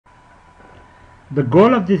The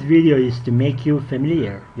goal of this video is to make you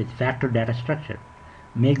familiar with factor data structure.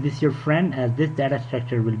 Make this your friend, as this data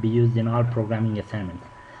structure will be used in all programming assignments.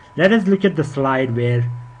 Let us look at the slide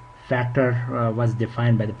where factor was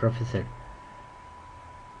defined by the professor.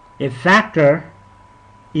 A factor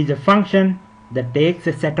is a function that takes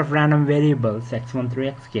a set of random variables x1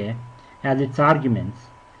 through xk as its arguments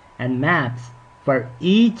and maps for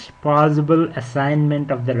each possible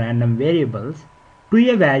assignment of the random variables to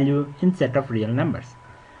a value in set of real numbers.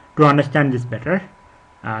 To understand this better,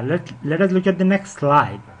 let us look at the next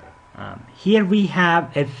slide. Here we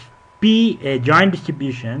have a joint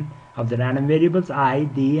distribution of the random variables I,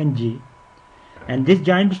 D, and G, and this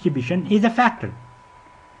joint distribution is a factor.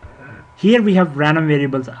 Here we have random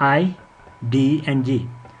variables I, D, and G.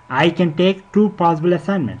 I can take two possible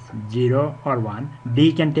assignments, 0 or 1.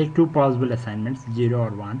 D can take two possible assignments, 0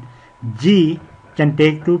 or 1. G can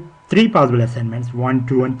take three possible assignments, 1,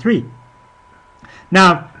 2, and 3.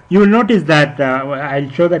 Now you will notice that I'll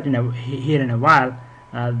show that here in a while.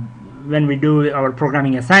 When we do our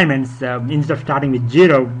programming assignments, instead of starting with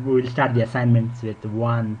 0, we will start the assignments with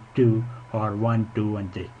 1, 2, or 1, 2,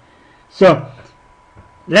 and 3. So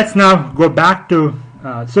let's now go back to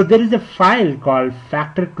so there is a file called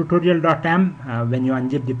factortutorial.m when you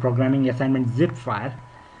unzip the programming assignment zip file.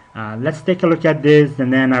 Let's take a look at this,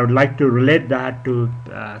 and then I would like to relate that to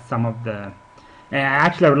some of the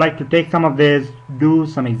actually I would like to take some of this, do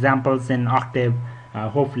some examples in Octave.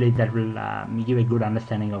 Hopefully that will give a good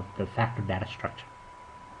understanding of the factor data structure.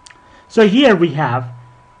 So here we have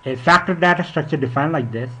a factor data structure defined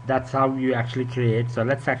like this. That's how you actually create. So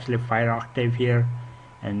let's actually fire Octave here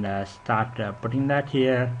and start putting that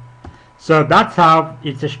here. So that's how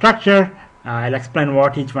it's a structure. I'll explain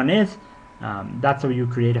what each one is. That's how you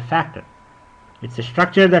create a factor. It's a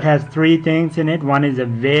structure that has three things in it. One is a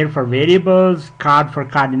var for variables, card for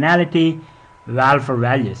cardinality, val for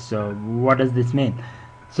values. So what does this mean?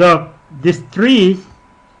 So these three,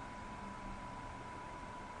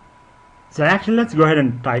 so actually let's go ahead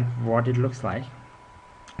and type what it looks like.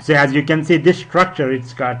 So as you can see, this structure,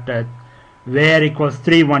 it's got var equals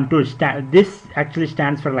 3, 1, 2. This actually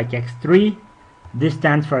stands for like x3, this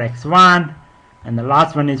stands for x1, and the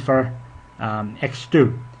last one is for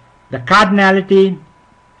x2. The cardinality,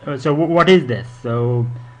 so what is this? So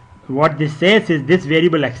what this says is this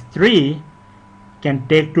variable x3 can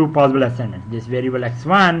take two possible assignments. This variable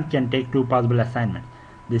x1 can take two possible assignments.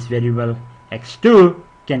 This variable x2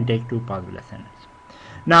 can take two possible assignments.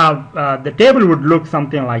 Now the table would look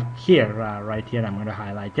something like here. Right here I'm going to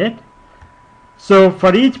highlight it. So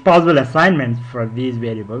for each possible assignment for these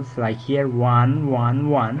variables, like here 1, 1,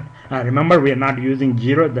 1. Remember, we are not using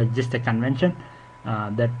 0. That's just a convention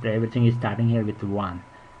that everything is starting here with 1.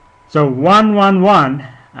 So 1, 1, 1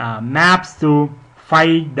 maps to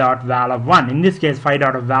phi.val of 1. In this case,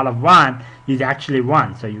 phi.val of 1 is actually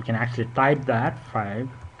 1. So you can actually type that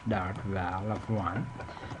phi.val of 1,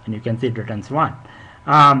 and you can see it returns 1.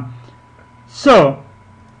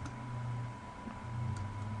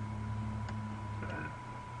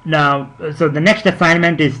 Now, so the next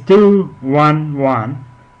assignment is 2, 1, 1,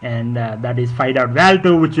 and that is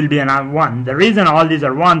phi.val2, which will be another 1. The reason all these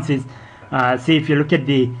are 1s is, see, if you look at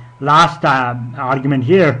the last argument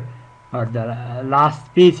here, or the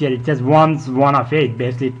last piece here, it says 1's 1 of 8.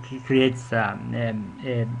 Basically, it creates a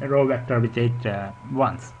row vector with 8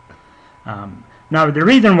 1's. Now, the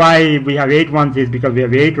reason why we have 8 1's is because we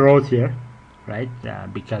have 8 rows here, right?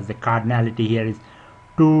 Because the cardinality here is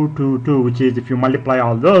 2, 2, 2, which is, if you multiply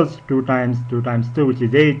all those, 2 times 2 times 2, which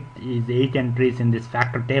is 8, is 8 entries in this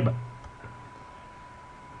factor table.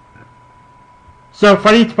 So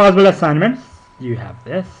for each possible assignment, you have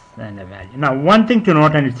this and a value. Now one thing to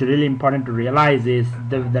note, and it's really important to realize, is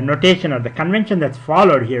the notation or the convention that's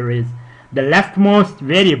followed here is the leftmost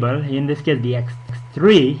variable, in this case the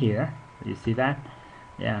x3 here, you see that,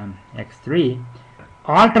 x3,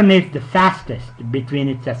 alternates the fastest between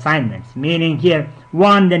its assignments, meaning here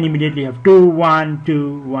 1, then immediately you have 2, 1,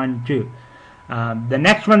 2, 1, 2. The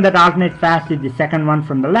next one that alternates fast is the second one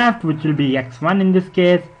from the left, which will be x1 in this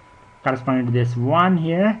case, corresponding to this 1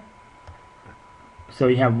 here. So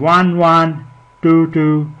you have 1, 1, 2,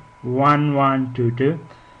 2, 1, 1, 2, 2,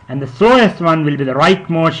 and the slowest one will be the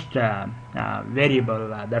rightmost variable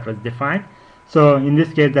that was defined. So in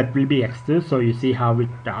this case that will be x2. So you see how it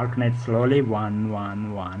alternates slowly, 1,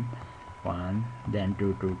 1, 1, 1, then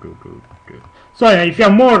 2, 2, 2, 2, 2. So if you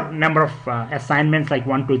have more number of assignments like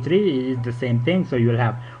 1, 2, 3, is the same thing. So you will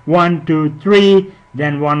have 1, 2, 3,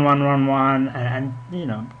 then 1, 1, 1, 1, and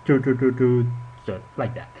 2, 2, 2, 2, so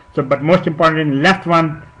like that. So but most importantly, left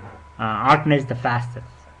one alternates the fastest.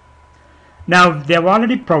 Now they've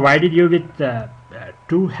already provided you with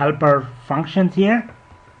two helper functions here,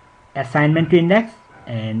 assignment to index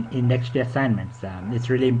and index to assignments. It's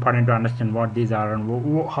really important to understand what these are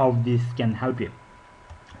and how these can help you.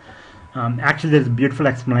 Actually, there's a beautiful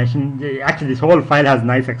explanation. Actually, this whole file has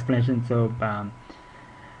nice explanation. So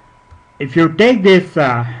if you take this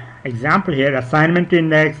example here, assignment to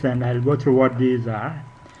index, and I'll go through what these are.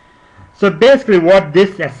 So basically what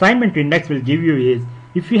this assignment to index will give you is,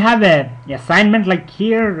 if you have a assignment like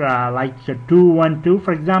here, like 212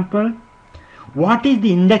 for example, what is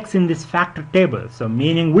the index in this factor table? So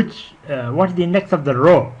meaning which, what is the index of the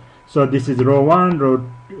row? So this is row 1, row,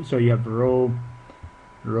 so you have row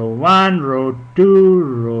 1, row 2,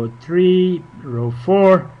 row 3, row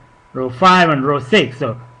 4, row 5 and row 6.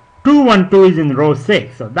 So 212 is in row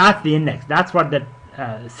 6, so that's the index. That's what that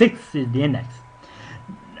 6 is the index.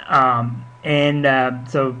 And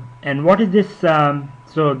what is this?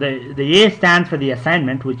 So the A stands for the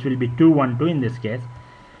assignment, which will be 212 in this case.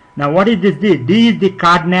 Now what is this D? D is the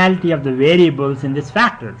cardinality of the variables in this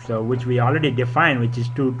factor, so which we already defined, which is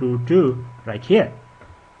 222 right here.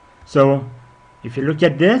 So if you look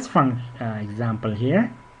at this example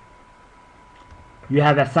here, you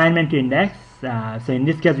have assignment to index. So in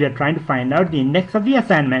this case we are trying to find out the index of the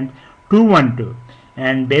assignment 212,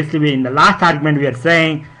 and basically in the last argument we are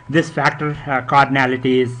saying this factor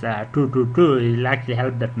cardinality is 222. It will actually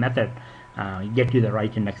help that method get you the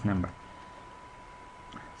right index number.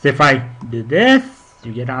 So if I do this,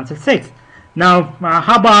 you get answer 6. Now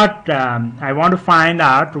how about I want to find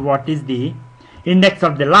out what is the index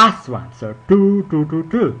of the last one. So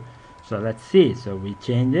 222. So let's see. So we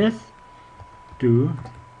change this to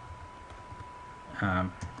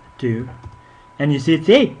 2, and you see it's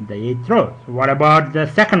 8, the 8th row. So what about the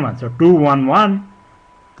second one? So 211.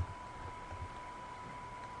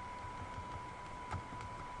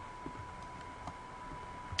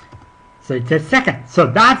 So it says second. So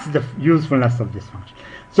that's the usefulness of this function.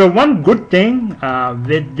 So one good thing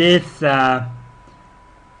with this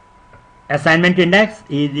assignment index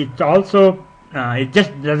is it also it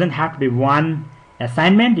just doesn't have to be one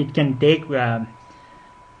assignment. It can take a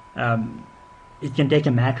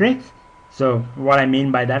matrix. So what I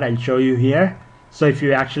mean by that, I'll show you here. So if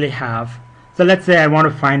you actually have, so let's say I want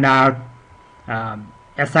to find out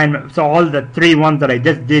assignment, so all the 3 ones that I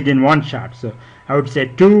just did in one shot. So I would say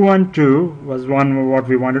 212 was what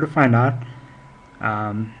we wanted to find out.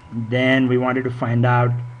 Then we wanted to find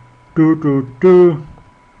out 222,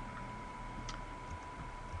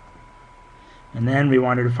 and then we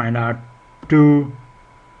wanted to find out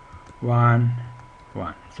 211.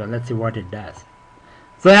 So let's see what it does.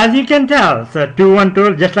 So as you can tell, so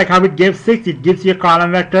 212, just like how it gave 6, it gives you a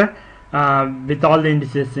column vector with all the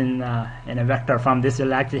indices in a vector form. This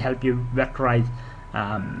will actually help you vectorize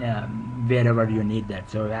wherever you need that.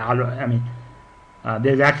 So I mean,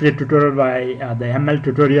 there's actually a tutorial by the ML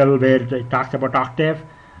tutorial where it talks about octave.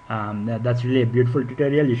 That's really a beautiful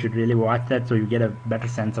tutorial. You should really watch that so you get a better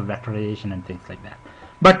sense of vectorization and things like that.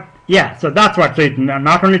 But yeah, so that's what, so it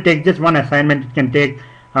not only takes just one assignment, it can take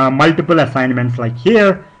multiple assignments like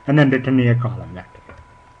here and then return you a column vector.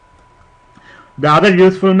 The other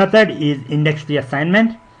useful method is index the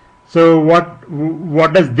assignment. So what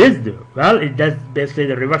does this do? Well, it does basically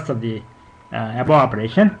the reverse of the above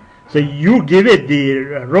operation. So you give it the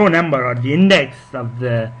row number or the index of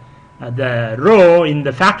the row in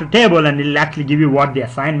the factor table, and it will actually give you what the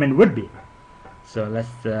assignment would be. So let's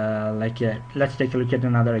take a look at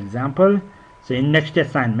another example. So index to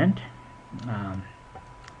assignment.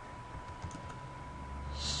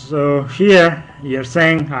 So here you're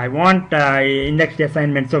saying I want index to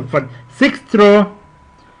assignment. So for 6th row,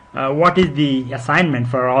 what is the assignment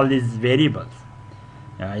for all these variables?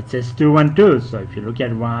 It says 212. So if you look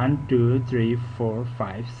at 1, 2, 3, 4,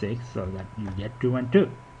 5, 6, so that you get 212.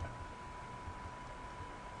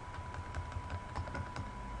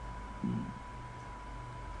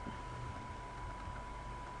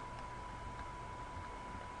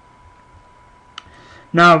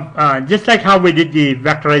 Now, just like how we did the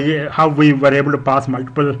vectorization, how we were able to pass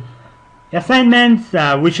multiple assignments,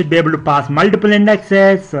 we should be able to pass multiple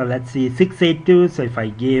indexes. So let's see, 682. So if I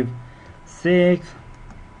give 6,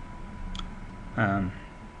 8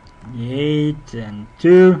 and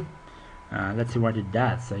 2, let's see what it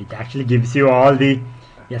does. So it actually gives you all the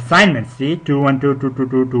assignments. See, 212,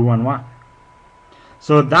 222, 211.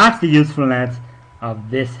 So that's the usefulness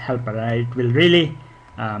of this helper. It will really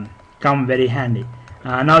come very handy.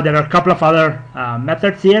 Now there are a couple of other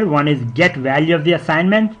methods here. One is get value of the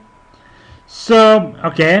assignment. So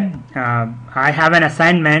okay, I have an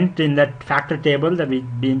assignment in that factor table that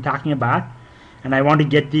we've been talking about, and I want to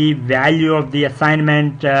get the value of the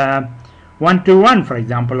assignment 1 2 1, for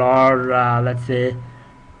example, or let's say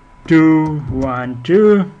 2 1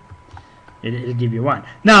 2. It'll give you 1.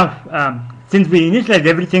 Now since we initialize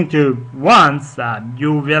everything to ones,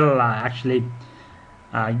 you will actually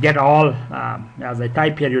get all, as I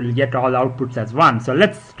type here, you will get all outputs as 1. So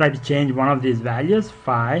let's try to change one of these values,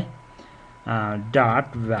 phi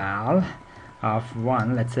dot val of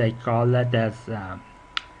 1. Let's say call that as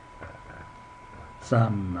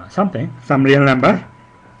some real number,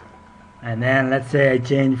 and then let's say I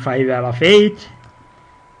change phi val of 8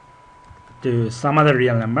 to some other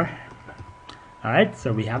real number. Alright,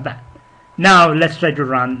 so we have that. Now let's try to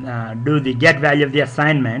run do the get value of the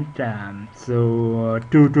assignment. So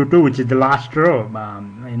 2 2 2, which is the last row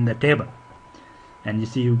in the table, and you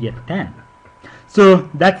see you get 10. So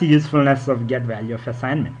that's the usefulness of get value of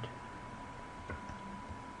assignment.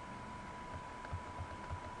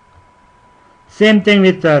 Same thing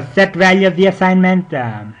with set value of the assignment.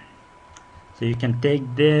 So you can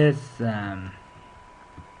take this.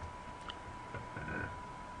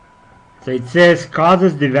 So it says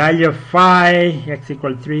causes the value of phi x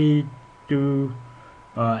equal 3 to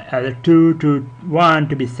 2 to 1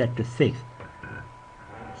 to be set to 6.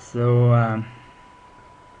 So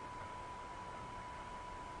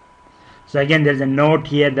so again, there's a note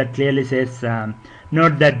here that clearly says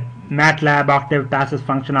note that MATLAB Octave passes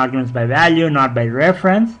function arguments by value, not by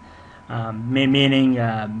reference, meaning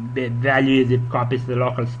the value is it copies the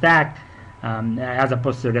local stack, as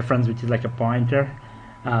opposed to reference, which is like a pointer.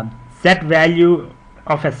 Set value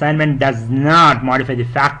of assignment does not modify the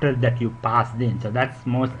factor that you passed in. So that's the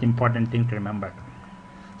most important thing to remember.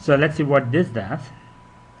 So let's see what this does.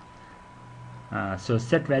 So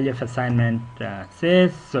set value of assignment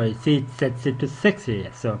says, so you see it sets it to 6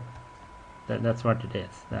 here. So that's what it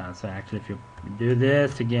is. So actually if you do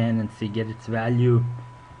this again and see get its value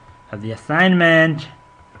of the assignment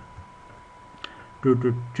 2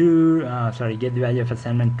 to 2, sorry, get the value of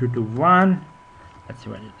assignment 2 to 1. Let's see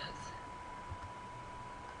what it does.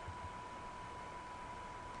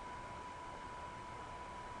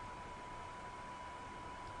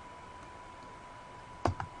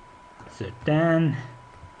 So 10,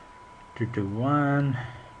 2 to 1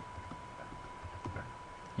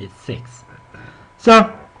 is 6.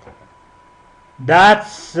 So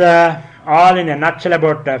that's all in a nutshell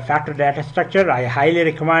about factor data structure. I highly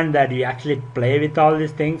recommend that you actually play with all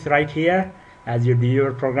these things right here as you do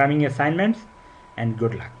your programming assignments, and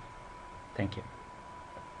good luck. Thank you.